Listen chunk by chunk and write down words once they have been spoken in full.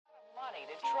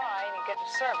try and you get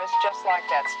the service just like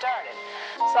that started.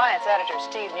 Science editor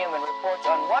Steve Newman reports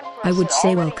on one person I would say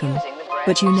already welcome, using the brand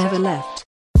but you new never system. left.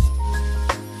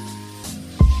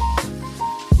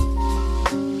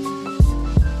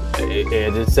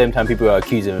 At the same time, people are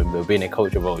accusing him of being a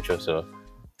culture vulture, so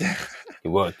it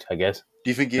worked, I guess.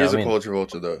 Do you think he You know is what a I mean? culture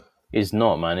vulture though? He's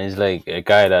not, man. He's like a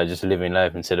guy that just living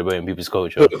life and celebrating people's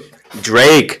culture.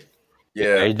 Drake.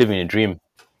 Yeah. He's living a dream.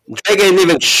 Drake ain't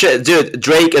even shit, dude.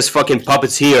 Drake is fucking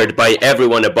puppeteered by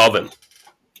everyone above him.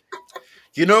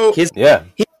 You know, Yeah.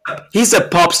 He's a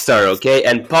pop star, okay?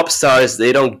 And pop stars,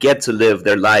 they don't get to live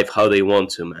their life how they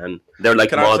want to, man. They're like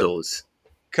Can I models.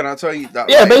 can I tell you that?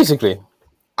 Yeah, like, basically.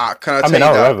 can I I tell mean, you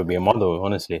I would that? rather be a model,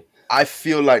 honestly. I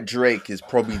feel like Drake is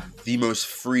probably the most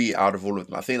free out of all of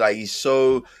them. I think like he's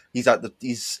so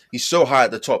high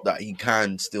at the top that he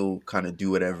can still kind of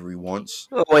do whatever he wants.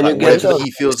 When you Like, get whenever to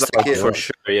he feels like it. for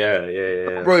sure,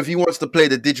 yeah. Bro, if he wants to play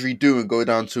the didgeridoo and go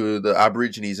down to the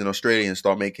Aborigines in Australia and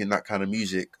start making that kind of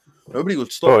music, nobody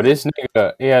would stop. Bro, him. this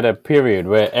nigga, he had a period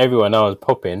where everyone else was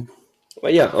popping.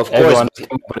 Well, yeah, of course. Everyone came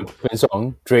up with a popping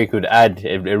song. Drake would add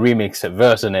a remix, a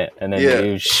verse on it, and then Yeah.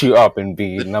 he would shoot up and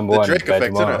be number the one Drake by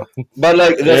effect, tomorrow. But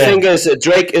like the Yeah. thing is,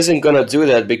 Drake isn't gonna do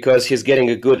that because he's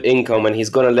getting a good income, and he's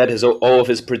gonna let all of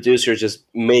his producers just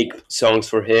make songs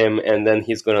for him, and then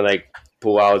he's gonna like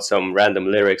pull out some random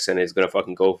lyrics, and he's gonna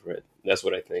fucking go for it. That's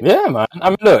what I think. Yeah, man. I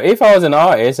mean, look, if I was an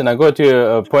artist and I go to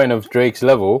a point of Drake's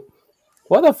level,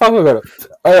 what the fuck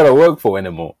I gotta work for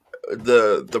anymore?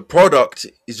 The product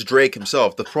is Drake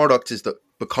himself. The product is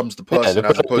becomes the person the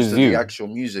as product opposed is to you. the actual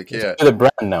music. Yeah, You're the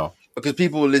brand now. because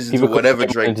people will listen People to whatever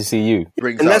come Drake to see you.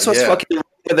 brings And out. that's what's yeah. fucking wrong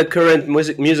with the current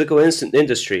musical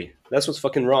industry. That's what's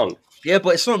fucking wrong. Yeah,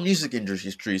 but it's not music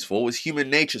industry's fault. It's human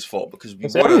nature's fault because we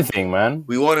It's want to everything, man.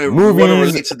 Movies,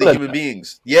 relate to the all human that.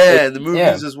 beings. Yeah, and the movies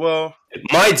Yeah. as well.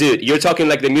 My dude, you're talking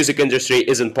like the music industry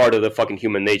isn't part of the fucking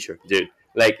human nature, dude.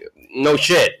 Like, no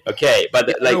shit, okay? But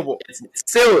like, no, but- it's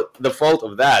still the fault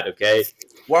of that, okay?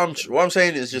 What I'm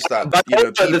saying is just that But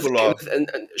also the people thing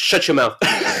are. shut your mouth.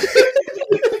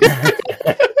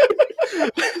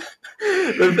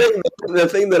 the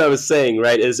thing that I was saying,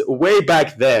 right, is way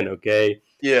back then, okay?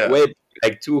 Yeah, Way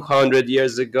like 200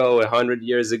 years ago, 100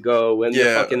 years ago, when the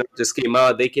Yeah. fucking artists came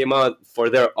out, they came out for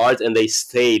their art and they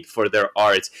stayed for their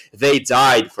art. They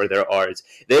died for their art.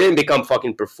 They didn't become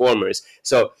fucking performers.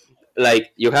 So,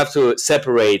 like, you have to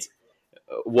separate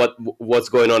what's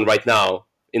going on right now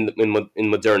in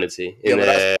modernity, Yeah, in but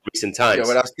that's- recent times. yeah,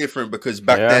 but that's different because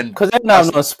back then. Because they didn't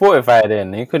have no Spotify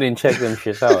then. You couldn't check them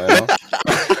shit out, you know?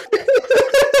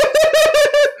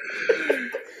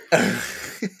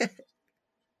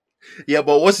 Yeah,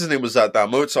 but what's his name was like that.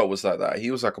 Mozart was like that.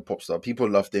 He was like a pop star. People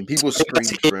loved him. People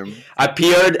screamed for him.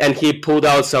 Appeared and he pulled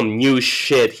out some new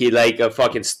shit. He like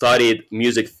fucking studied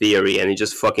music theory and he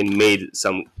just fucking made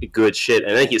some good shit.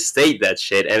 And then he stayed that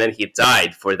shit and then he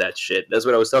died for that shit. That's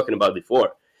what I was talking about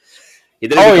before. He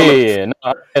didn't Oh, become yeah. No,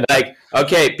 I get that. like,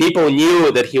 okay, people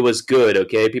knew that he was good,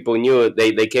 okay? People knew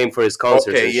they came for his concerts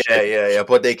Okay, and yeah, shit. yeah.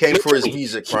 But they came for his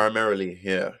music primarily.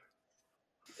 Yeah.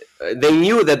 They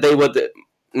knew that they would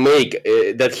make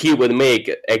that he would make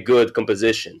a good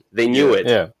composition. They knew it.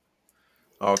 Yeah.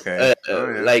 Okay. Oh,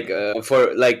 yeah.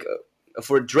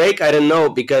 For Drake, I don't know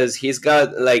because he's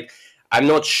got like, I'm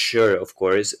not sure, of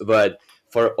course, but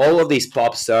for all of these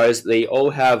pop stars, they all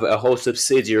have a whole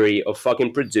subsidiary of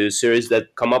fucking producers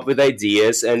that come up with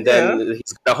ideas, and then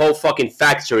he's got a whole fucking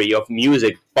factory of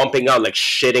music pumping out like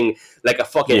shitting, like a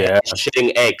fucking Yeah.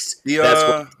 shitting eggs. The That's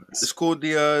what. it's called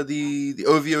the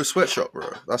OVO sweatshop, bro.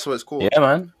 That's what it's called. Yeah,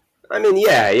 man. I mean,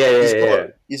 yeah.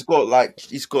 He's got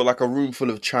like a room full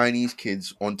of Chinese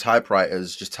kids on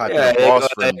typewriters just typing Yeah, up they bars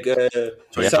got,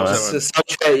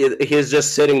 for him. he's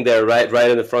just sitting there, right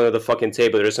in the front of the fucking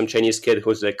table. There's some Chinese kid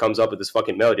who's like comes up with this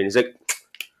fucking melody, and he's like,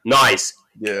 "Nice."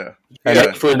 Yeah. And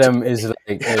Yeah. one of them is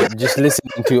like just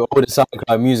listening to all the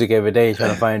SoundCloud music every day, trying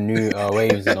to find new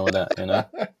waves and all that, you know?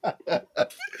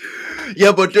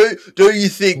 Yeah, but don't you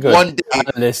think Good one day,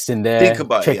 analysts in there think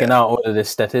about it, checking yeah. out all of the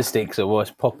statistics of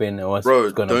what's popping and what's bro,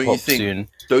 going to don't you pop think soon.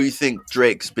 don't you think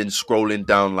Drake's been scrolling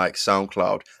down like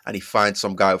SoundCloud and he finds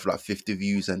some guy with like 50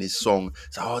 views and his song,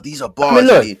 so, oh, these are bars. I mean,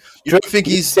 look, and you don't think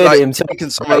he's said like it himself. taking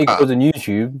some Like, of he that? goes on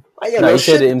YouTube. Yeah, No, no he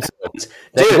said shit. it himself.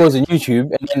 That he Dude. goes on YouTube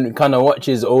and then kind of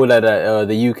watches all of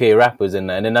the UK rappers and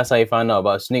that, and then that's how he found out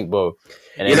about Sneak Bo.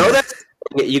 And You then- know that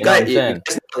you know what I'm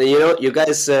guys, you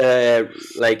guys,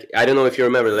 like I don't know if you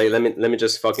remember. Like, let me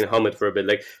just fucking hum it for a bit.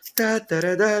 Like, da, da,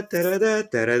 da, da, da, da, da,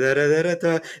 da, da, da, da,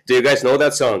 da. Do you guys know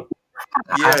that song?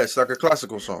 Yeah, it's like a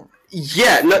classical song.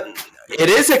 Yeah, no, It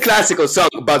is a classical song,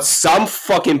 but some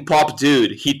fucking pop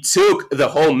dude, he took the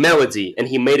whole melody and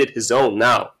he made it his own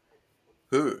now.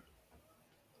 Who?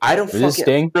 I don't Is this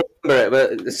fucking Sting?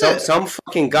 remember, but some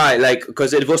fucking guy, like,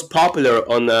 because it was popular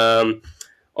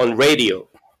on radio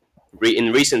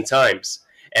in recent times.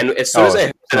 And as soon as I heard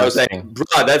it, I was like, Sting.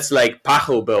 bro, that's like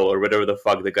Pachelbel or whatever the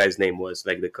fuck the guy's name was,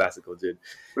 like the classical dude.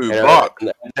 Who? And Bach?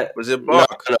 I- Was it No,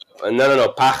 Bach? no.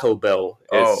 Pachelbel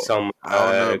Oh, is some I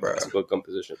don't know, bro. classical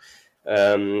composition.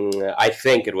 I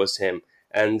think it was him.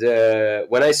 And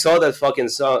when I saw that fucking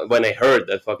song, when I heard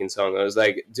that fucking song, I was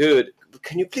like, dude,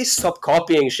 can you please stop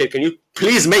copying shit? Can you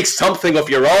please make something of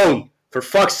your own? For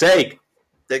fuck's sake.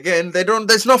 Again, they don't.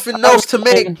 There's nothing else to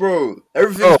make, bro.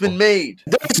 Everything's been made.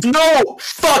 There's no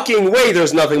fucking way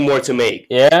there's nothing more to make.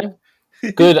 Yeah,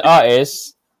 good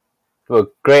artists, well,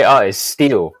 great artists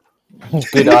steal.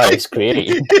 Good artists create.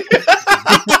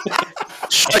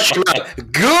 Shut your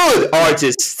mouth. Good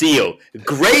artists steal.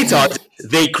 Great artists,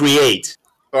 they create.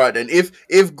 All right, then.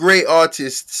 If great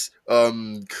artists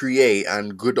create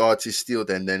and good artists steal,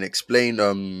 then explain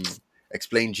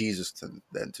Jesus to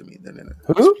me. Then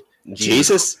Who?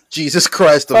 Jesus?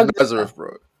 Christ of Fuck. Nazareth,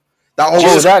 bro. That whole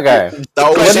Oh, that guy. that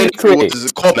whole What did he story create?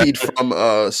 was copied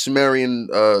from Sumerian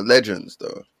legends,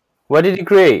 though. What did he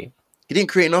create? He didn't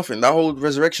create nothing. That whole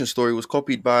resurrection story was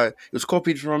copied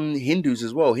from Hindus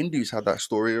as well. Hindus had that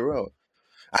story as well.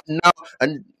 And now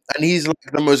and he's like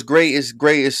the most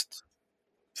greatest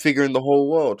figure in the whole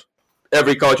world.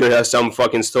 Every culture has some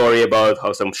fucking story about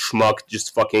how some schmuck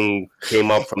just fucking came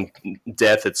up from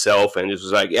death itself and just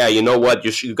was like, yeah, you know what?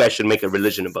 You guys should make a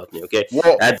religion about me, okay?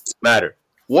 What That doesn't matter.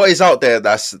 what is out there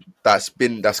that's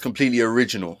completely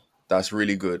original? That's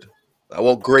really good. Like,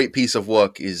 what great piece of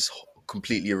work is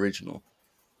completely original?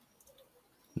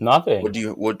 Nothing. What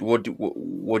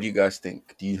do you guys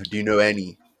think? Do you know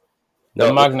any?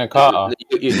 The Magna Carta.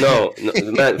 No,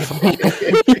 man.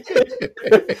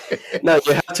 No,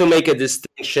 you have to make a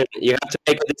distinction. You have to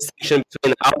make a distinction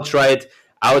between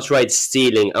outright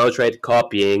stealing, outright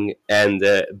copying, and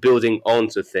building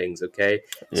onto things. Okay.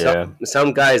 Yeah.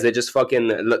 Some guys, they just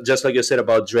fucking, just like you said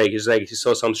about Drake. He's like, he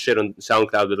saw some shit on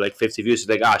SoundCloud with like 50 views. He's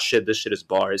like, ah, shit, this shit is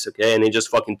bars. Okay, and he just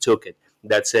fucking took it.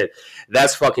 That's it.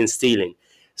 That's fucking stealing.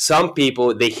 Some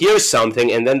people, they hear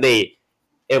something and then they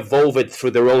evolve it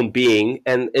through their own being,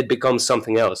 and it becomes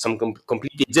something else,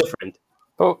 completely different.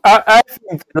 But I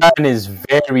think the line is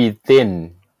very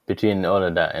thin between all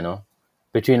of that, you know?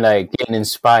 Between like getting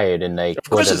inspired and like Of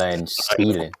course it's borderline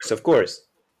stealing. Of course.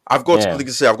 I've got Yeah.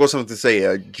 something to say.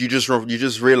 You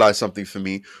just realized something for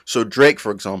me. So Drake,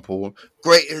 for example,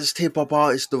 greatest hip hop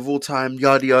artist of all time,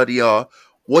 yada yada yada.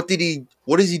 What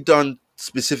has he done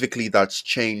specifically that's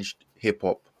changed hip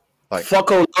hop? Like,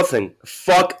 Fuck all nothing.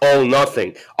 Fuck all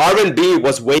nothing. R&B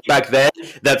was way back then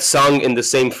that sung in the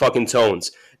same fucking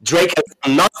tones. Drake has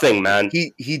done nothing, man.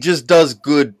 he just does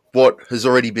good what has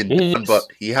already been He done, just- but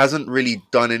he hasn't really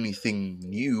done anything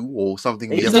new or something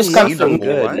we He haven't just got seen some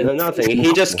before, good. right? No, nothing.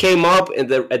 He just came up at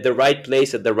the right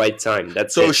place at the right time.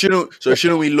 That's So it.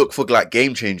 shouldn't we look for like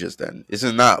game changers then?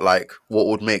 Isn't that like what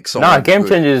would make someone Nah, game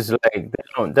good? changers, like,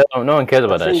 no one cares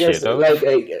about that Thing shit, is, though. like,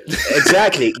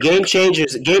 exactly, game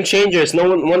changers. No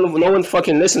one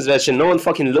fucking listens to that shit. No one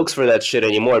fucking looks for that shit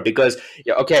anymore because,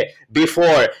 yeah, okay,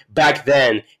 back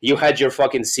then, you had your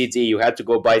fucking CD. You had to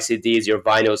go buy CDs, your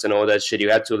vinyls, and all that shit. You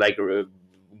had to like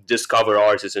discover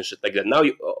artists and shit like that. Now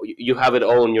you have it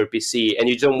all on your PC, and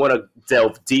you don't want to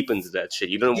delve deep into that shit.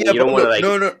 You don't Yeah, but want to look,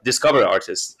 like no. discover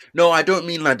artists. No, I don't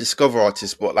mean like discover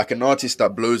artists, but like an artist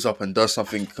that blows up and does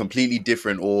something completely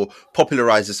different or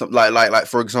popularizes something. Like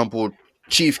for example,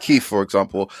 Chief Keef. For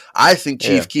example, I think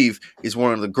Chief Keef is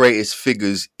one of the greatest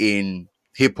figures in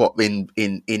hip hop,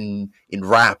 in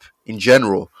rap in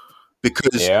general,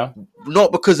 because Yeah.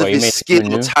 not because of Well, you his mean skill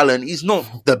or new? talent. He's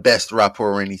not the best rapper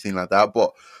or anything like that,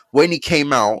 but when he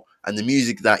came out and the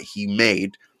music that he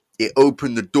made, it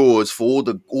opened the doors for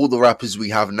all the rappers we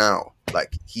have now.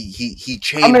 Like he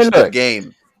changed the look,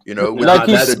 game, you know. with like Nah,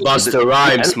 you that's said- Busta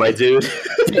Rhymes, my dude.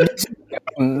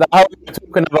 How we're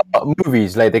talking about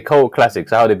movies, like the cult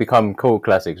classics, how they become cult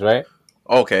classics, right?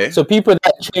 okay, So people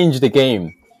that change the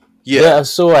game, they yeah, are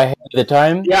so ahead of the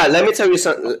time. Yeah, let me tell you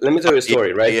a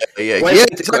story, right? yeah, Quentin-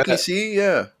 exactly. See,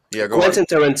 yeah, go on. Quentin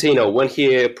Tarantino, when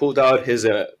he pulled out his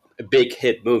big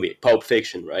hit movie, Pulp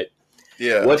Fiction, right?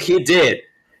 Yeah, What he did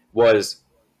was,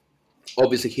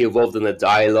 obviously, he evolved on the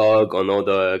dialogue, on all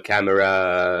the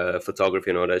camera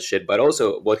photography and all that shit. But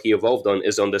also, what he evolved on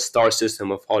is on the star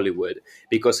system of Hollywood,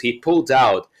 because he pulled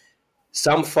out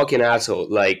some fucking asshole,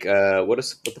 like what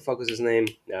the fuck was his name?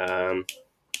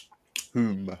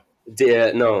 Whom?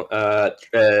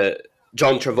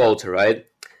 John Travolta, right?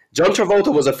 John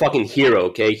Travolta was a fucking hero.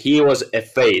 Okay, he was a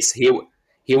face. He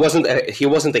wasn't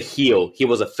a heel. He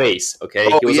was a face. Okay,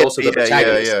 Oh he was yeah, also the yeah,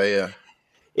 protagonist. yeah.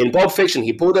 In Pulp Fiction,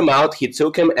 he pulled him out. He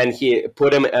took him and he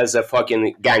put him as a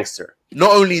fucking gangster.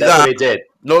 Not only That's what that, he did.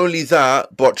 not only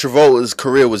that, but Travolta's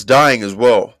career was dying as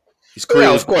well. His career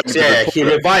Yeah, was of course. Yeah, he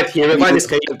revived his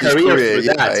career through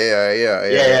that.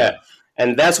 Yeah.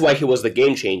 And that's why he was the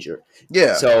game changer.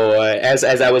 Yeah. So as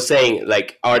I was saying,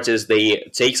 like artists, they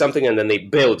take something and then they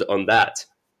build on that.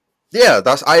 Yeah,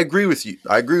 I agree with you.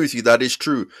 That is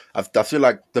true. I feel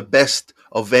like the best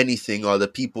of anything are the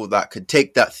people that could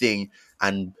take that thing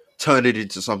and turn it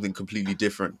into something completely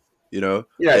different. You know?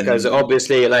 Yeah, because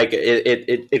obviously, like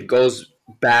it goes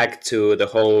back to the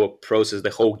whole process, the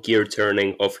whole gear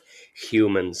turning of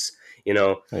humans. You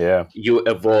know, Yeah. you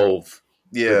evolve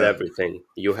with yeah. everything.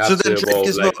 You have to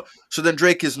evolve. So then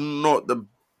Drake is not the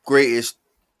greatest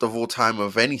of all time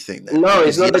of anything. Then, No,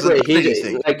 he's not the hasn't great. done He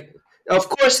anything. like, of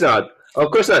course not.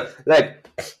 Of course not. Like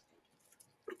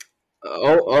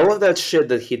all of that shit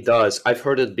that he does, I've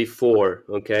heard it before.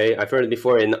 Okay, I've heard it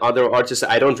before in other artists.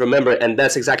 I don't remember, and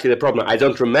that's exactly the problem. I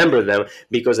don't remember them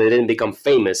because they didn't become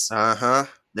famous. They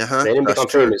didn't become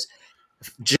famous.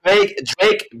 Drake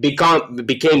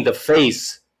became the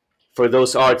face for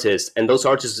those artists, and those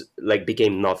artists like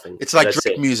became nothing. It's like That's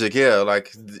Drake it. music, yeah.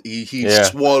 Like he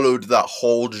swallowed that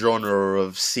whole genre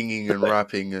of singing and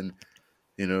rapping, and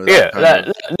you know. Yeah,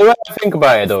 the way I think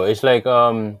about it though, it's like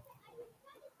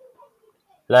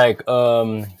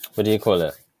what do you call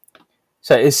it?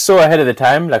 So it's so ahead of the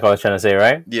time, like I was trying to say,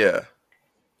 right? Yeah.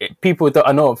 People that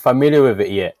are not familiar with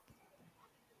it yet.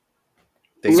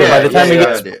 They So by the time they it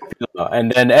gets heard it. popular,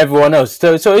 and then everyone else,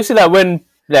 so it's like when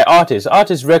like artists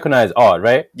recognize art,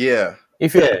 right? Yeah.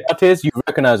 If you're an artist, you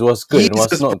recognize what's good and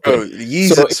what's not bro. good.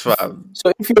 Yeezus, fam.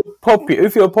 So if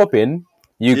you're popping,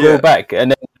 you Yeah. go back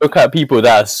and then look at people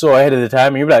that are so ahead of the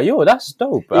time, and you're like, "Yo, that's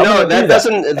dope." I'm No, gonna that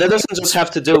do doesn't just have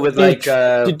to do with like.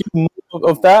 to do more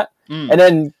of that, and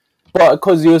then but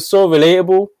because you're so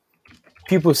relatable,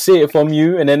 people see it from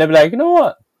you, and then they're like, "You know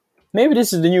what? Maybe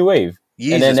this is the new wave."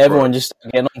 And then Yeezus, everyone bro. just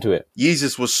started getting onto it.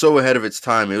 Yeezus was so ahead of its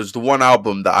time. It was the one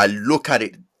album that I look at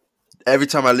it every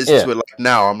time I listen to it. Like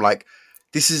now, I'm like,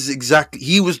 this is exactly.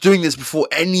 He was doing this before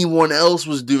anyone else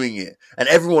was doing it, and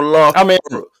everyone laughed. I mean,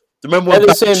 remember when at the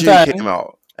Bad same Two time- came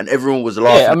out, and everyone was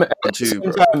laughing Yeah, I mean, at at the too, same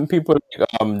bro. time, people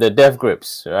like the Death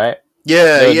Grips, right?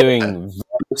 Yeah, They were yeah. doing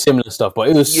very similar stuff, but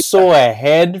it was so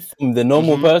ahead from the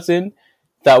normal person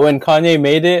that when Kanye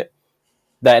made it,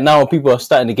 that now people are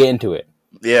starting to get into it.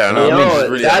 Yeah, no, You I mean, know, it's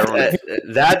really ironic.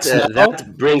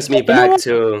 that brings me back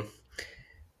to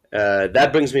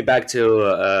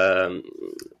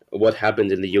what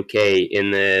happened in the UK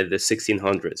in the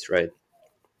 1600s, right?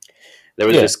 There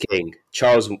was this king,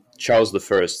 Charles the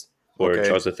First or Okay.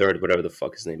 Charles the Third, whatever the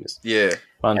fuck his name is. Yeah,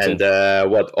 And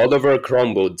what Oliver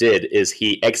Cromwell did is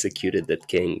he executed that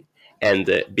king.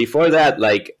 And before that,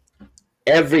 like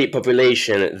every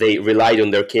population, they relied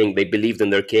on their king. They believed in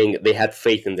their king. They had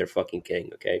faith in their fucking king.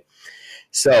 Okay,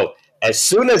 so as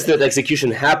soon as that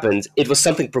execution happened, it was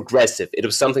something progressive. It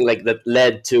was something like that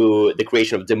led to the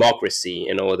creation of democracy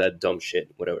and all that dumb shit,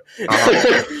 whatever.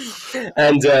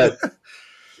 And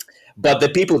but the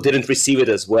people didn't receive it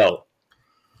as well.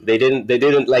 They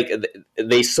didn't like.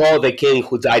 They saw the king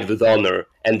who died with honor,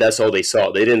 and that's all they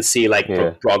saw. They didn't see like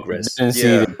progress. Didn't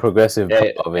see the progressive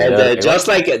part of it. And just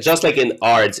like in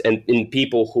arts and in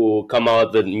people who come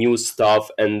out with new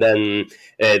stuff and then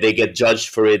they get judged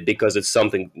for it because it's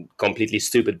something completely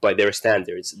stupid by their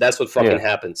standards. That's what fucking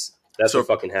happens. That's what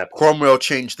fucking happens. Cromwell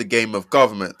changed the game of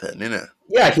government, then, innit?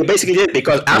 Yeah, he basically did,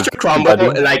 because after Cromwell,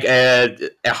 like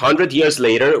 100 years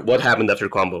later, what happened after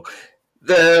Cromwell?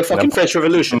 The fucking French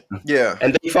Revolution. Yeah.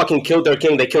 And they fucking killed their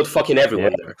king. They killed fucking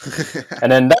everyone there.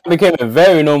 And then that became a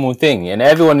very normal thing, and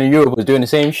everyone in Europe was doing the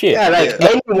same shit. Yeah, like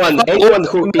anyone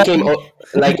who became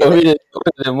like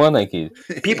the monarchy.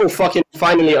 people fucking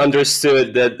finally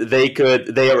understood that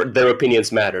their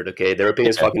opinions mattered. Okay, their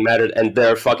opinions fucking mattered, and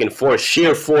their fucking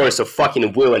sheer force of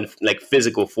fucking will and like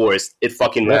physical force, it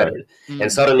fucking mattered.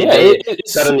 And suddenly,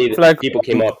 suddenly like, people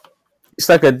came up. It's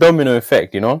like a domino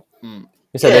effect, you know.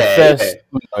 It's like the first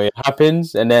it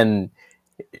happens, and then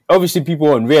obviously people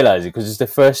won't realize it because it's the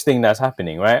first thing that's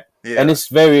happening, right? Yeah. And it's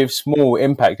very small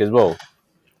impact as well.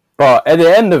 But at the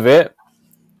end of it,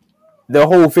 the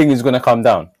whole thing is going to come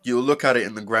down. You'll look at it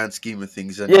in the grand scheme of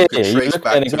things, and Yeah, you can you trace look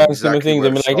back at the to grand scheme of exactly things where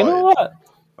and be it like, you know started.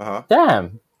 what?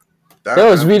 Damn, Damn, that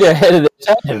was man. really ahead of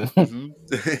the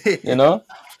time. You know?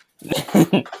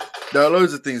 There are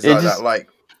loads of things It like just- that, like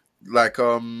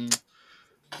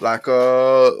Like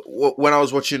when I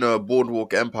was watching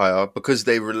Boardwalk Empire, because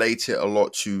they relate it a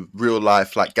lot to real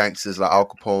life, like gangsters like Al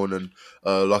Capone and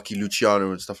Lucky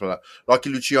Luciano and stuff like that. Lucky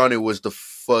Luciano was the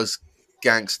first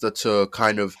gangster to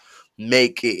kind of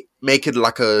make it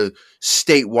like a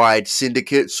statewide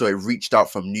syndicate. So it reached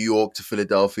out from New York to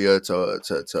Philadelphia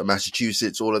to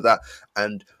Massachusetts, all of that.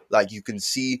 And like you can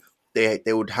see, they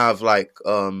would have like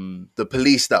the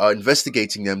police that are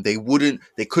investigating them. They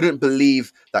couldn't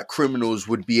believe that criminals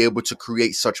would be able to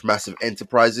create such massive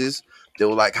enterprises. They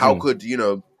were like, how could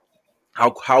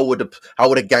how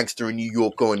would a gangster in New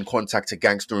York go and contact a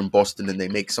gangster in Boston and they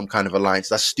make some kind of alliance?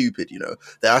 That's stupid,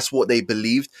 That's what they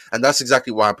believed, and that's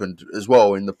exactly what happened as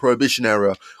well in the Prohibition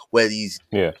era, where these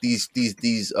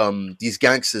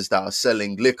gangsters that are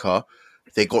selling liquor,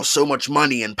 they got so much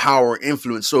money and power and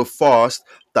influence so fast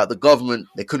that the government,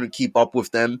 they couldn't keep up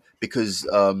with them, because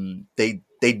they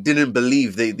didn't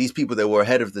believe these people, they were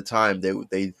ahead of the time.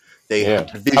 They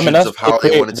had visions of how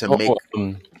they wanted to make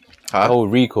the whole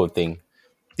RICO thing.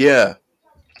 Yeah,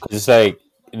 because it's like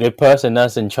the person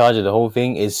that's in charge of the whole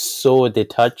thing is so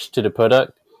detached to the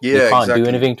product. Yeah, you can't do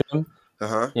anything to them.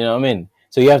 You know what I mean?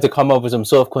 So you have to come up with some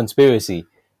sort of conspiracy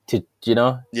to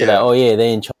like, oh yeah,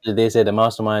 they're in charge of this. They're the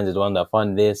masterminds, is the one that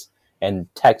fund this and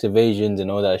tax evasions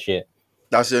and all that shit.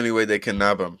 That's the only way they can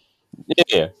nab them.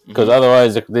 Yeah, because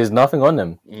otherwise there's nothing on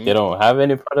them. They don't have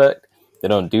any product. They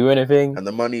don't do anything, and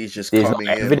the money is just coming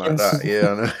in like that.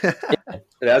 Yeah,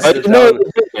 that's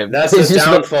the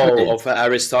downfall of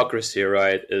aristocracy,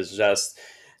 right? Is just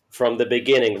from the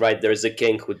beginning, right? There's a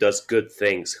king who does good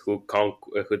things, who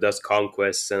does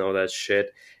conquests and all that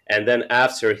shit, and then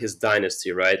after his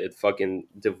dynasty, right, it fucking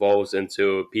devolves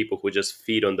into people who just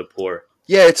feed on the poor.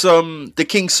 Yeah, it's the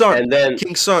king's son. And then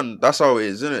king's son. That's how it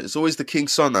is, isn't it? It's always the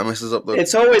king's son that messes up the.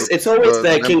 It's always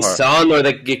the king's son or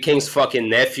the king's fucking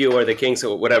nephew or the king's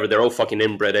whatever. They're all fucking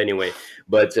inbred anyway.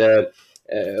 But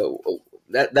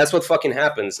that's what fucking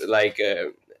happens. Like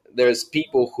there's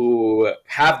people who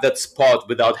have that spot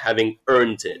without having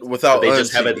earned it.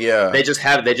 Just have it. Yeah. They just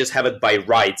have it by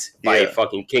right, by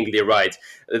fucking kingly right.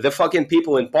 The fucking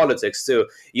people in politics too.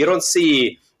 You don't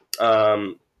see.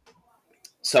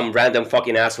 Some random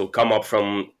fucking asshole come up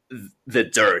from the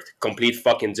dirt, complete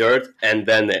fucking dirt, and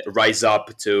then rise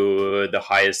up to the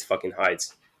highest fucking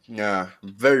heights. Yeah,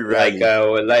 very rarely.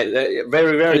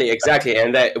 Very rarely, exactly.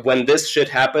 And when this shit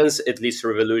happens, it leads to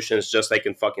revolutions, just like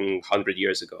in fucking 100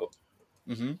 years ago.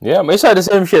 Mm-hmm. Yeah, it's like the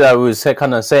same shit I was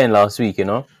kind of saying last week,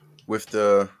 with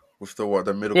the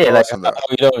middle class and that.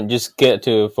 You don't just get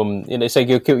to from it's like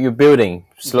you're building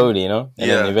slowly, and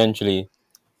then eventually.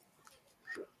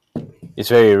 It's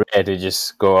very rare to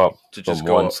just go up from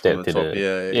one step to the top.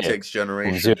 Yeah, it takes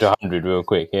generations. From 0 to 100 real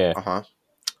quick, yeah.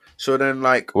 So then,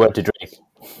 like... Word to Drake.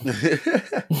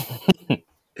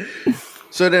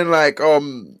 So then, like, all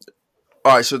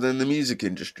right, so then the music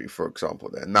industry, for example,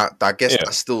 then, that I guess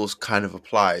that still kind of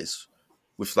applies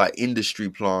with, like, industry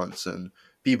plants and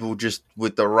people just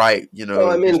with the right,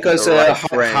 Well, I mean, because,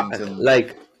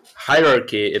 like,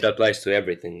 hierarchy, it applies to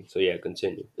everything. So, yeah,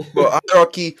 continue. Well,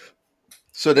 hierarchy...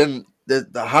 So then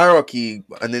the hierarchy,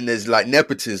 and then there's like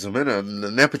nepotism, and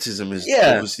the nepotism is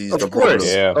obviously the problem.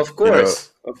 Yeah, of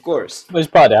course. It's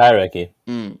part of the hierarchy.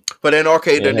 But then,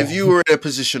 then if you were in a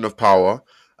position of power,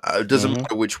 it doesn't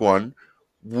matter which one,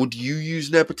 would you use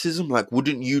nepotism? Like,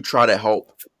 wouldn't you try to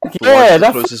help the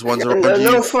closest ones around you?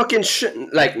 No fucking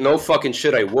shit. Like, no fucking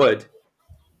shit. I would.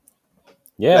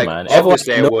 Yeah, like, man.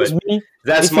 Obviously, I would.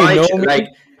 That's my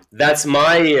That's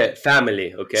my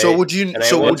family, okay? So would you? And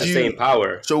I want the same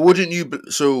power. So wouldn't you?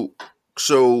 So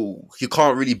you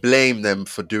can't really blame them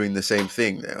for doing the same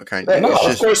thing, there, okay? No,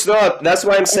 of course not. That's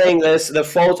why I'm saying this: the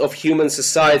fault of human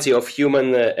society, of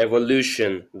human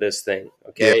evolution. This thing,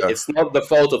 okay? It's not the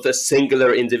fault of a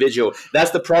singular individual.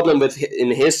 That's the problem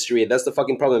in history. That's the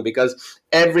fucking problem, because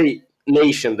every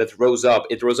nation that rose up,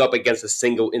 it rose up against a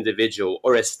single individual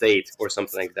or a state or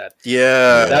something like that.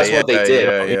 That's what they did.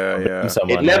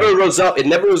 It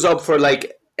never rose up for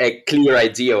like a clear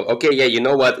ideal. Okay, you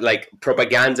know what, like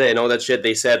propaganda and all that shit,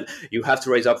 they said you have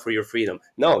to rise up for your freedom.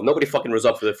 No, nobody fucking rose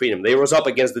up for the freedom. They rose up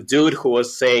against the dude who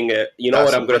was saying, you know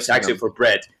what, I'm going to tax you for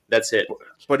bread. That's it.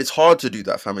 But it's hard to do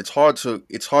that, fam. It's hard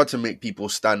to make people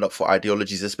stand up for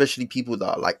ideologies, especially people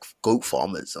that are like goat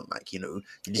farmers and like, no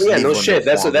shit.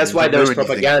 That's why there's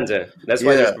propaganda. That's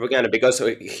why there's propaganda, because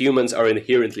humans are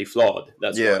inherently flawed.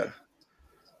 That's why.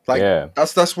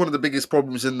 That's one of the biggest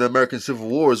problems in the American Civil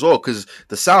War as well, because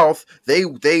the South, they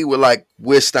were like,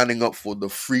 we're standing up for the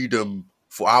freedom,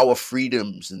 for our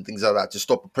freedoms and things like that, to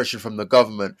stop oppression from the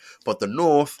government. But the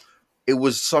North, it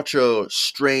was such a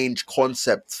strange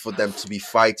concept for them to be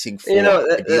fighting for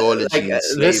ideology and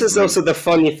slavery. This is also the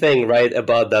funny thing, right,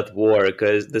 about that war,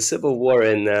 because the Civil War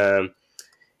in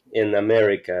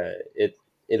America, it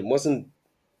wasn't.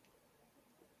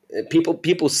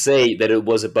 People say that it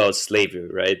was about slavery,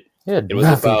 right? Yeah, it was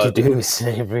nothing about to do with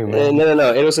slavery, man.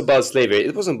 No. It was about slavery.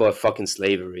 It wasn't about fucking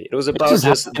slavery. It was about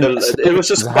it was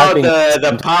just about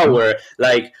the power.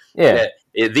 Like,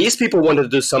 these people wanted to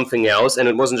do something else, and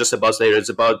it wasn't just about slavery. It's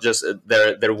about just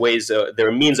their ways,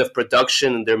 their means of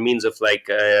production, their means of like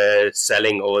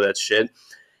selling all that shit.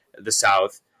 The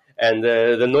South. And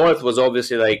the North was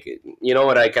obviously like, you know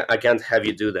what, I can't have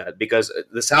you do that. Because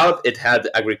the South, it had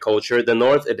agriculture. The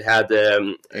North, it had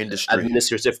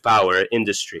administrative power,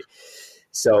 industry.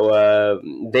 So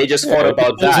they just thought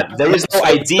about that. There is no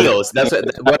ideals. That's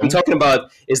what I'm talking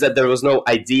about, is that there was no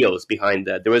ideals behind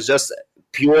that. There was just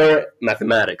pure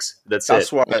mathematics.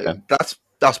 That's why.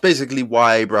 That's basically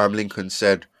why Abraham Lincoln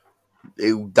said,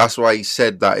 that's why he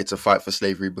said that it's a fight for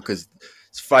slavery, because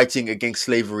fighting against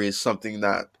slavery is something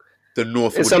that the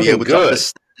North would be able to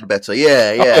understand better.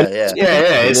 Yeah.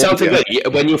 It's something good.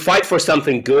 When you fight for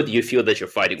something good, you feel that you're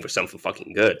fighting for something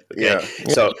fucking good. Okay? Yeah.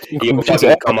 So you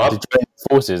fucking come up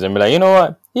forces and be like, you know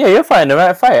what? Yeah, you're fighting the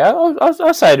right fight.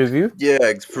 I'll side with you. Yeah,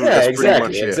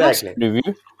 exactly. With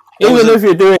you. Even if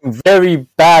you're doing very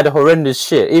bad, horrendous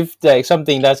shit, if like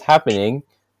something that's happening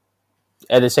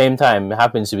at the same time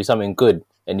happens to be something good,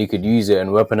 and you could use it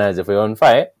and weaponize it for your own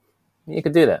fight, you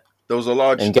could do that. There was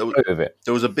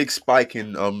there was a big spike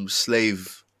in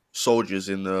slave soldiers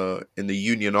in the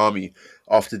Union Army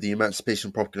after the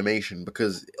Emancipation Proclamation,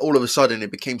 because all of a sudden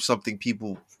it became something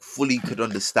people fully could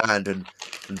understand and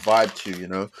vibe to. You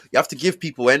know, you have to give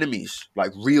people enemies,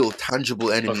 like real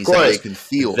tangible enemies that they can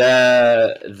feel.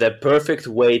 The perfect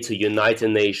way to unite a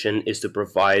nation is to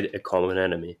provide a common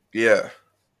enemy. Yeah.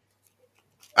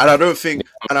 And I don't think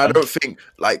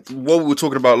like what we were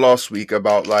talking about last week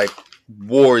about like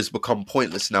war has become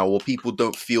pointless now, or people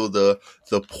don't feel the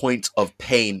point of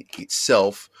pain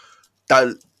itself.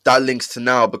 That links to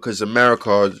now, because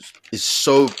America is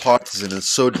so partisan and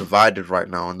so divided right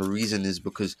now, and the reason is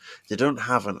because they don't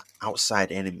have an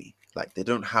outside enemy. Like they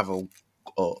don't have a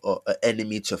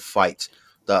enemy to fight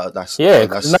that's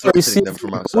threatening them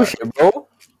from outside. Bullshit, bro.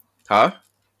 Huh?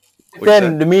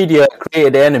 Then the media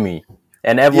created the enemy.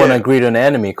 And everyone agreed on the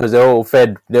enemy because they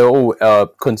all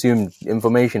consumed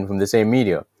information from the same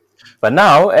media. But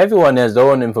now everyone has their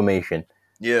own information.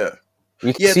 Yeah,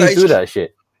 you can see through that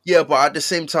shit. Yeah, but at the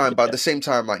same time,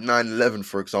 like 9/11,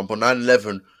 for example,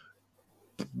 9/11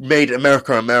 made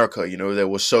America. You know, they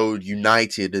were so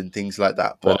united and things like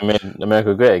that. But it made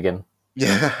America great again.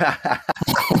 Yeah,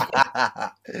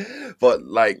 but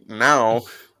like now,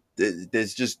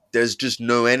 there's just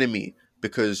no enemy.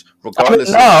 Because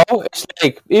regardless, it's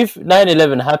like if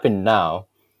 9/11 happened now,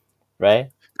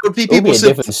 right? There would be people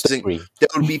sympathizing. There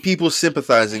would be people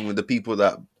sympathizing with the people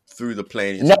that threw the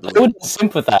plane. No, they wouldn't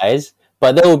sympathize,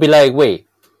 but they would be like, "Wait,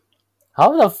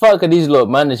 how the fuck are these lot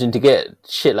managing to get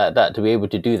shit like that to be able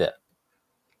to do that?"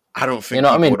 I don't think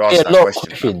people would ask that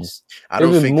question. There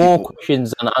would be more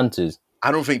questions than answers.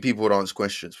 I don't think people would answer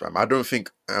questions, fam. I don't think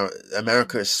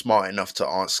America is smart enough to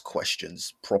answer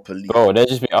questions properly. Bro, they'll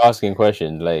just be asking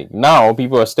questions. Like, now,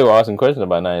 people are still asking questions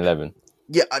about 9/11.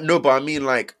 Yeah, no, but I mean,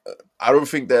 like, I don't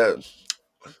think they'll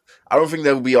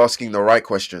be asking the right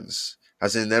questions.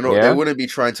 As in, they wouldn't be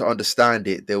trying to understand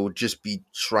it. They would just be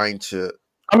trying to.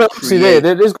 I mean, obviously,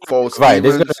 there's going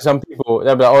to be some people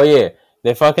that'll be like, "Oh yeah,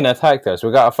 they fucking attacked us.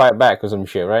 We gotta fight back or some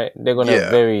shit, right?" They're gonna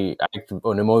very act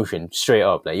on emotion, straight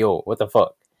up, like, "Yo, what the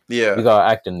fuck? Yeah, we gotta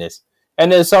act on this."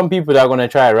 And there's some people that are gonna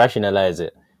try to rationalize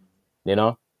it, you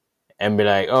know, and be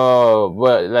like, "Oh,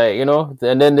 but like, you know,"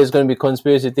 and then there's gonna be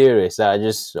conspiracy theorists that are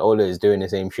just always doing the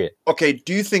same shit. Okay,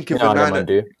 do you think if a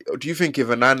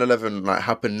 9/11 like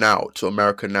happened now to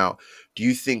America now, do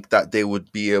you think that they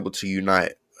would be able to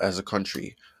unite as a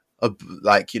country?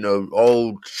 Like, you know,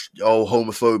 old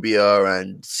homophobia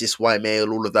and cis white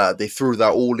male, all of that, they threw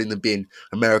that all in the bin.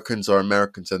 Americans are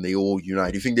Americans and they all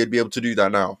unite. Do you think they'd be able to do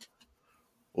that now?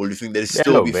 Or do you think they'd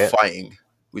still be fighting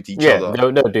with each other?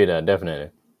 Yeah, they'll do that, definitely.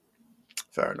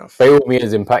 Fair enough. But it wouldn't be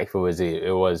as impactful as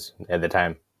it was at the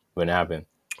time when it happened.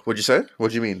 What'd you say? What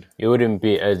do you mean? It wouldn't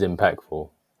be as impactful.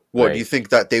 What, do you think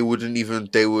that they wouldn't even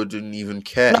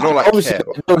care? No, like obviously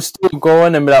care. They'll still go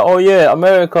on and be like, "Oh yeah,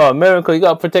 America, you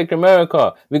gotta protect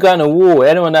America. We got in a war.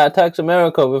 Anyone that attacks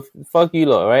America, fuck you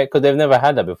lot, right?" Because they've never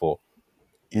had that before.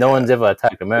 Yeah. No one's ever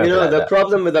attacked America. You know, the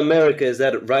problem with America is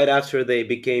that right after they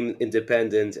became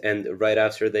independent and right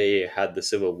after they had the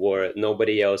Civil War,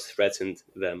 nobody else threatened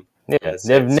them. Yeah,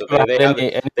 they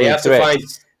have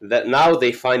that now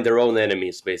they find their own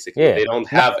enemies. Basically, they don't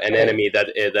have an enemy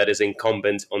that is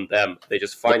incumbent on them. They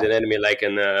just find an enemy like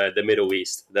in the Middle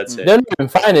East. That's it. They don't even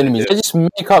find enemies. They just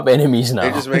make up enemies now.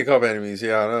 They just make up enemies.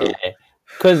 Yeah, I know.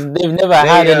 Because they've never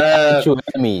had any actual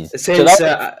enemies. Since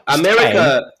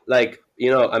America,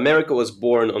 America was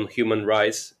born on human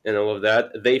rights and all of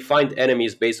that. They find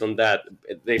enemies based on that.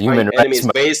 They find enemies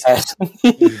based.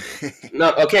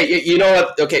 No, okay, you know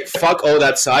what? Okay, fuck all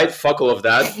that side. Fuck all of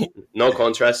that. No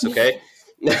contrast. Okay,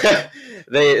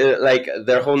 they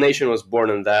their whole nation was born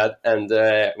on that, and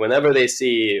whenever they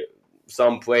see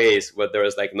some place where there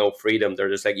is like no freedom, they're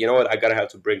just like, you know what? I gotta have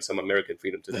to bring some American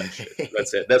freedom to that shit.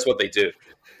 That's it. That's what they do.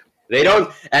 They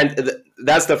don't, and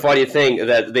that's the funny thing,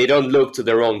 that they don't look to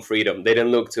their own freedom. They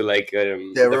don't look to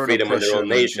the freedom of their own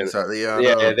nation.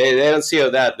 They don't see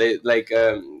all that. They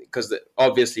because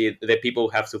obviously the people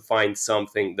have to find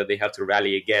something that they have to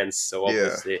rally against. So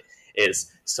obviously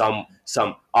is some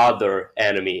other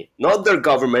enemy, not their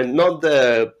government, not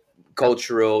the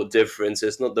cultural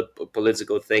differences, not the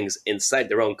political things inside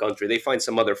their own country. They find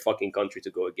some other fucking country to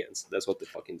go against. That's what they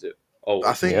fucking do. Oh,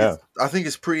 I think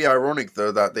it's pretty ironic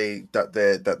though that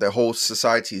their whole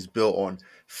society is built on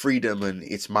freedom and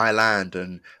it's my land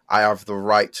and I have the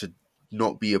right to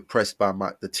not be oppressed by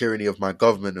the tyranny of my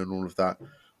government and all of that.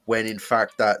 When in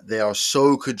fact that they are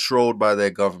so controlled by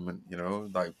their government, you know,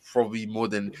 like probably more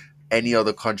than any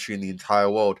other country in the entire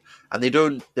world, and they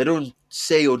don't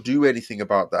say or do anything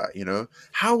about that. You know,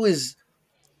 how is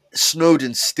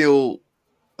Snowden still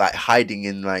like hiding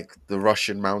in like the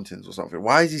Russian mountains or something?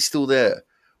 Why is he still there?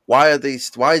 Why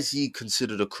is he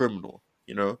considered a criminal?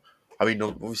 You know, I mean,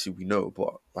 obviously we know,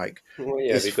 but like,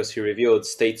 because he revealed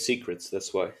state secrets.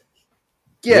 That's why.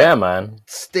 Yeah, man,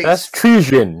 that's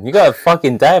treason. You gotta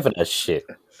fucking die for that shit.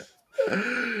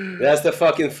 That's the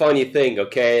fucking funny thing,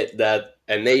 okay? That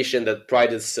a nation that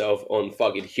prides itself on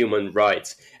fucking human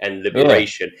rights and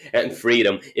liberation and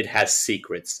freedom, it has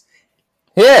secrets.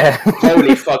 Yeah.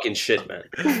 Holy fucking shit, man.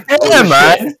 Yeah,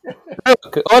 man.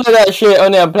 Look, all of that shit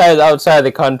only applies outside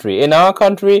the country. In our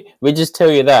country, we just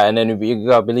tell you that and then you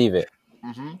gotta believe it.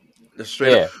 Mm-hmm.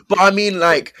 Straight up. But I mean,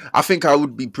 like, I think I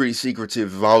would be pretty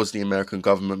secretive if I was the American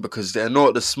government because they're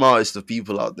not the smartest of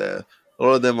people out there.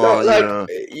 All of them are, like, you know.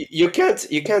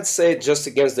 You can't say it just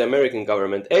against the American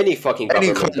government. Any fucking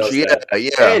government country, does that.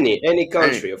 Any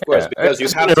country, of course, because you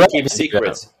have to keep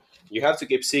secrets. You have to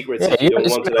keep secrets if you don't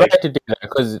want to, like... to do that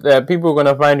because people are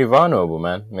gonna find you vulnerable,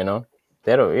 man. You know,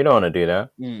 you don't want to do that.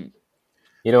 You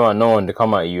don't want no one to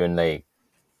come at you and like,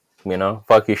 you know,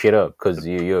 fuck your shit up because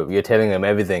you're telling them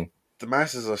everything. The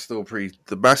masses are still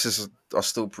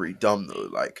pretty dumb though.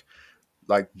 Like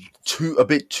a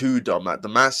bit too dumb. Like the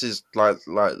masses, like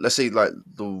let's say like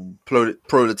the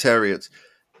proletariat,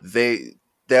 they're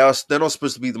not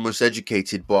supposed to be the most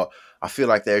educated, but I feel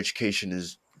like their education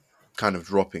is kind of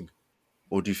dropping.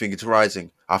 Or do you think it's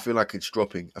rising? I feel like it's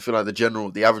dropping. I feel like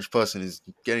the average person is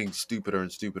getting stupider and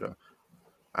stupider,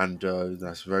 and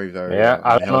that's very, very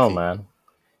I don't know, man.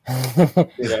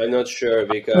 I'm not sure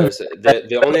because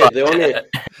the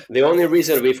only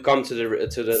reason we've come to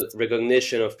the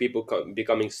recognition of people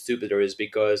becoming stupider is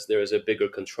because there is a bigger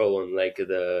control on like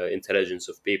the intelligence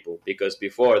of people. Because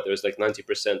before there's like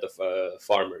 90% of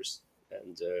farmers,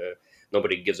 and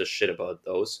nobody gives a shit about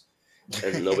those.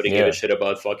 And nobody gave a shit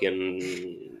about fucking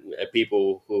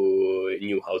people who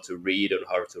knew how to read and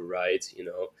how to write, you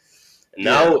know. And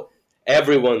now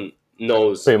everyone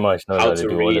knows pretty much how to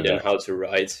read and how to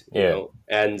write, you know.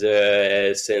 And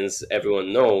since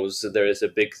everyone knows, there is a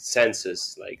big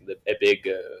census, like a big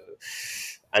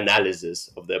analysis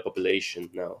of the population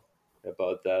now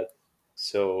about that.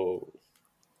 So,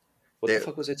 what the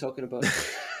fuck was I talking about?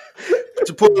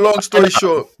 To put a long story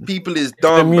short, people is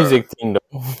dumb. The music thing, though.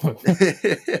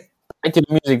 Back to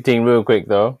the music thing, real quick,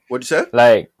 though. What'd you say?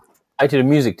 Like, back to the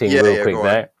music thing, real quick,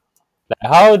 right?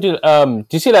 Like, how do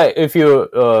you see, like, if you're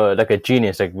like a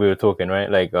genius, like we were talking, right?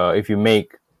 Like, if you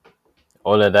make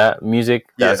all of that music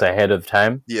that's ahead of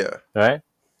time, right,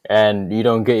 and you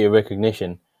don't get your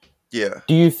recognition, do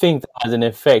you think that has an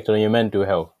effect on your mental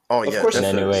health? Oh yeah, in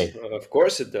any way? Of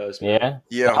course it does. Man.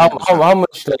 Yeah. How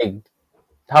much like?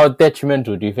 How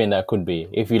detrimental do you think that could be?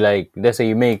 If you like, let's say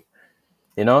you make,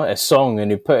 you know, a song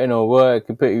and you put in a work,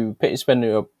 you spend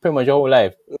pretty much your whole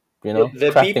life, you know,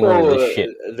 crafting all of this shit.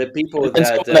 The people and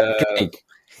that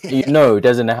you know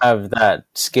doesn't have that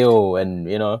skill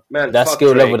and you know that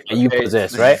skill Drake, level that you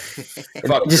possess, right?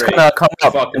 Just gonna come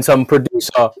up and some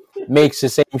producer makes the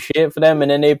same shit for them and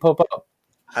then they pop up.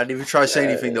 And if you try to say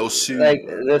anything, they'll sue. Like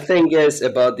the thing is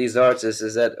about these artists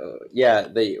is that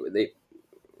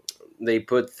they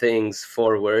put things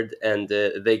forward and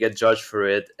they get judged for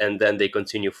it, and then they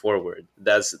continue forward.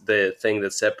 That's the thing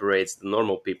that separates the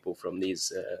normal people from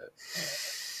these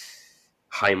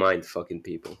high mind fucking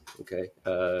people. Okay,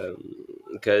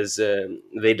 because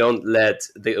they don't let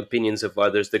the opinions of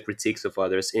others, the critiques of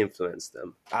others, influence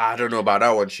them. I don't know about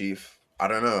that one, Chief. I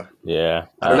don't know. Yeah.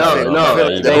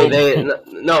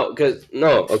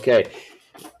 Okay.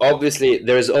 Obviously,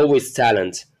 there's always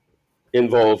talent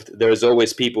involved. There's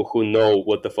always people who know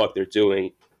what the fuck they're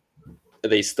doing.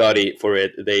 They study for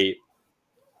it. They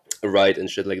write and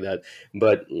shit like that.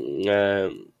 But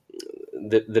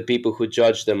the people who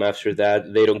judge them after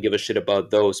that, they don't give a shit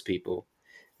about those people.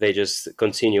 They just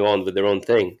continue on with their own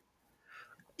thing.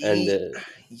 And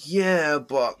yeah,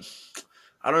 but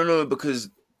I don't know,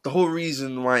 because the whole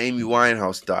reason why Amy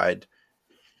Winehouse died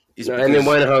is Amy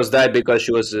Winehouse died because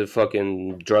she was a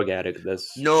fucking drug addict.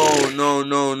 That's no. It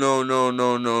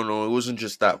wasn't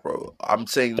just that, bro. I'm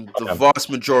saying the vast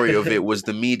majority of it was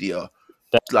the media,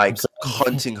 like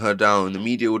hunting her down. The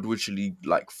media would literally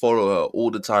like follow her all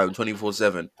the time,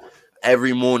 24/7.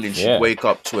 Every morning she'd wake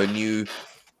up to a new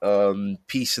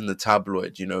piece in the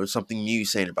tabloid, you know, something new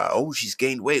saying about, oh, she's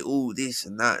gained weight, oh, this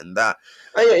and that and that.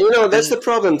 Oh, yeah, you know, that's the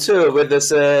problem too with this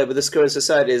current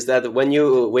society, is that when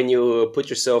you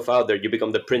put yourself out there, you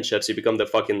become the princeps, you become the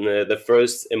fucking the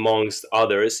first amongst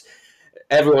others.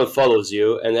 Everyone follows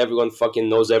you, and everyone fucking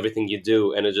knows everything you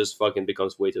do, and it just fucking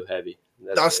becomes way too heavy.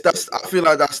 I feel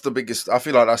like that's the biggest.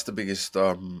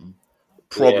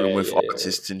 Problem with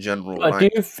artists in general. But do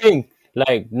you think,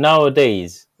 like,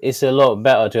 nowadays it's a lot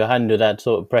better to handle that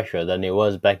sort of pressure than it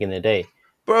was back in the day?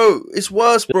 Bro, it's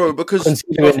worse, bro, because of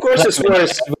course it's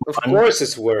worse. Of course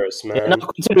it's worse, man. Now,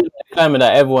 considering the climate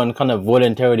that everyone kind of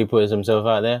voluntarily puts himself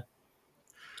out there.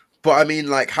 But I mean,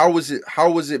 like, how was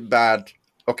it bad?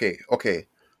 Okay,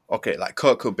 like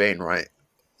Kurt Cobain, right?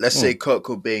 Let's say Kurt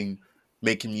Cobain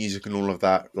making music and all of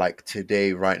that, like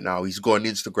today, right now, he's got an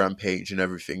Instagram page and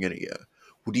everything in it. Yeah,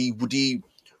 would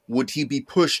he be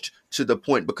pushed to the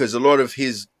point, because a lot of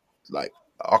his, like,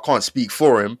 I can't speak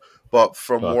for him, but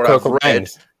from what I've read,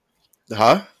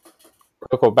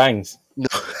 Coco Bangs. No,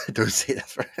 don't say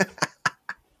that.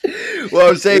 Well,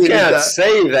 I'm saying you can't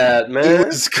say that,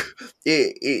 man.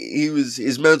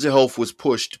 His mental health was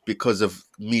pushed because of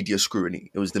media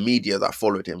scrutiny. It was the media that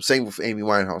followed him. Same with Amy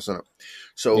Winehouse, isn't it?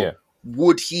 So,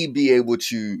 would he be able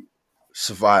to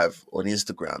survive on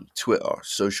Instagram, Twitter,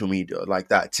 social media like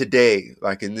that today,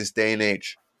 like in this day and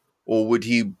age? Or would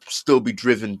he still be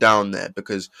driven down there?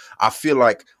 Because I feel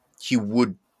like he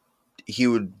would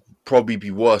probably be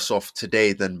worse off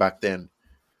today than back then.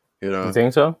 You know? You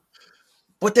think so?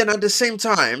 But then at the same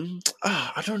time,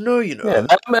 I don't know, you know. Yeah,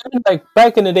 like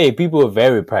back in the day, people were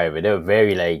very private. They were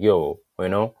very like, yo, you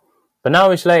know. But now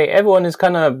it's like everyone is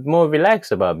kind of more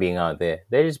relaxed about being out there.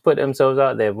 They just put themselves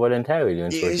out there voluntarily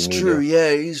on social media. It's true, yeah,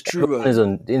 it's true. Everyone is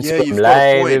on Instagram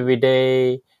Live every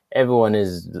day. Everyone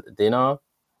is, you know,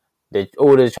 they're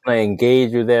always trying to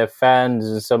engage with their fans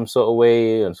in some sort of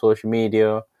way on social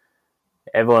media.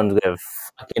 Everyone's got a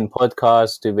fucking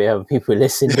podcast to be having people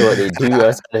listen to what they do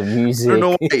outside of music. I don't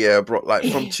know why, yeah, bro. Like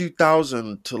from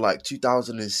 2000 to like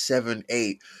 2007,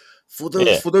 8. For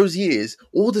those years,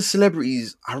 all the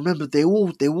celebrities, I remember they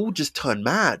all just turned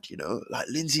mad, you know, like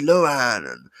Lindsay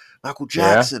Lohan and Michael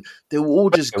Jackson. They were all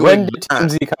just going When did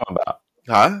TMZ come about?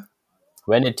 Huh?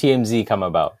 When did TMZ come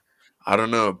about? I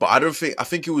don't know, but I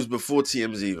think it was before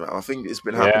TMZ, man. I think it's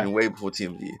been happening way before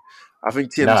TMZ. I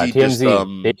think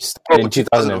TMZ they started in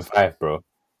 2005, bro.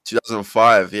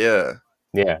 2005, yeah.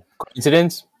 Yeah.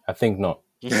 Coincidence? I think not.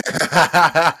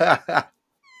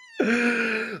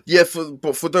 Yeah, for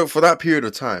that period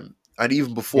of time, and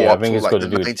even before, I think it's like got the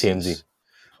to do 90s, with TMZ.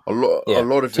 A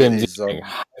lot of TMZ it is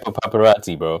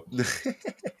paparazzi, bro.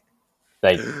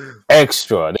 Like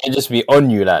extra, they just be on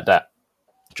you like that.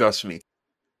 Trust me.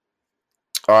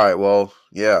 All right, well,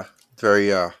 yeah,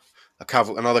 very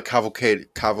another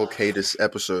cavalcadus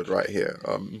episode right here.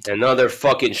 Another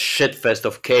fucking shitfest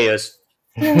of chaos.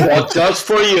 just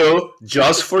for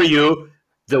you,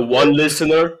 the one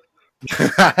listener.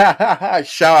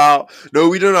 Shout out. No,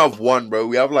 we don't have one, bro.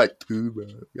 We have like two, bro.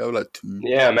 We have like two.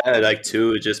 Yeah, man, like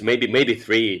two. Just maybe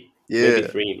three. Yeah, maybe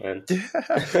three, man.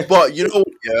 But you know,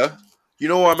 you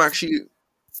know what?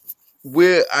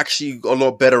 We're actually a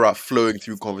lot better at flowing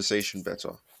through conversation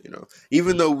better. You know,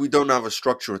 even though we don't have a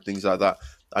structure or things like that,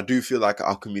 I do feel like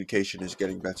our communication is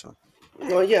getting better.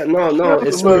 Well, yeah, no,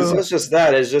 it's not just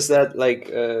that. It's just that,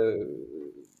 like,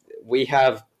 we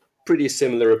have pretty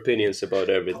similar opinions about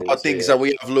everything. Things that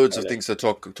we have loads of things to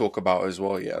talk about as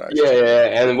well. Yeah,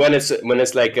 yeah. And when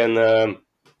it's like an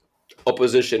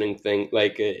oppositioning thing.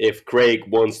 Like if Craig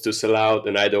wants to sell out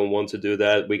and I don't want to do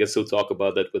that, we can still talk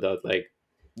about that without like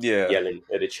yelling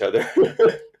at each other.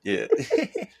 Yeah.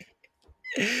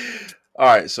 All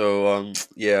right, so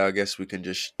I guess we can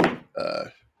just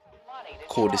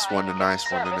call this one a nice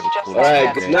one. And all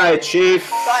right, good night,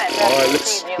 Chief. All right,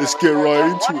 let's get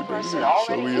right into it, then.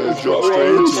 Shall we jump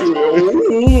straight into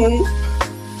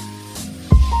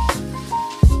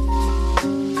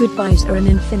it? Goodbyes are an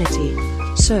infinity.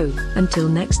 So, until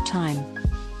next time.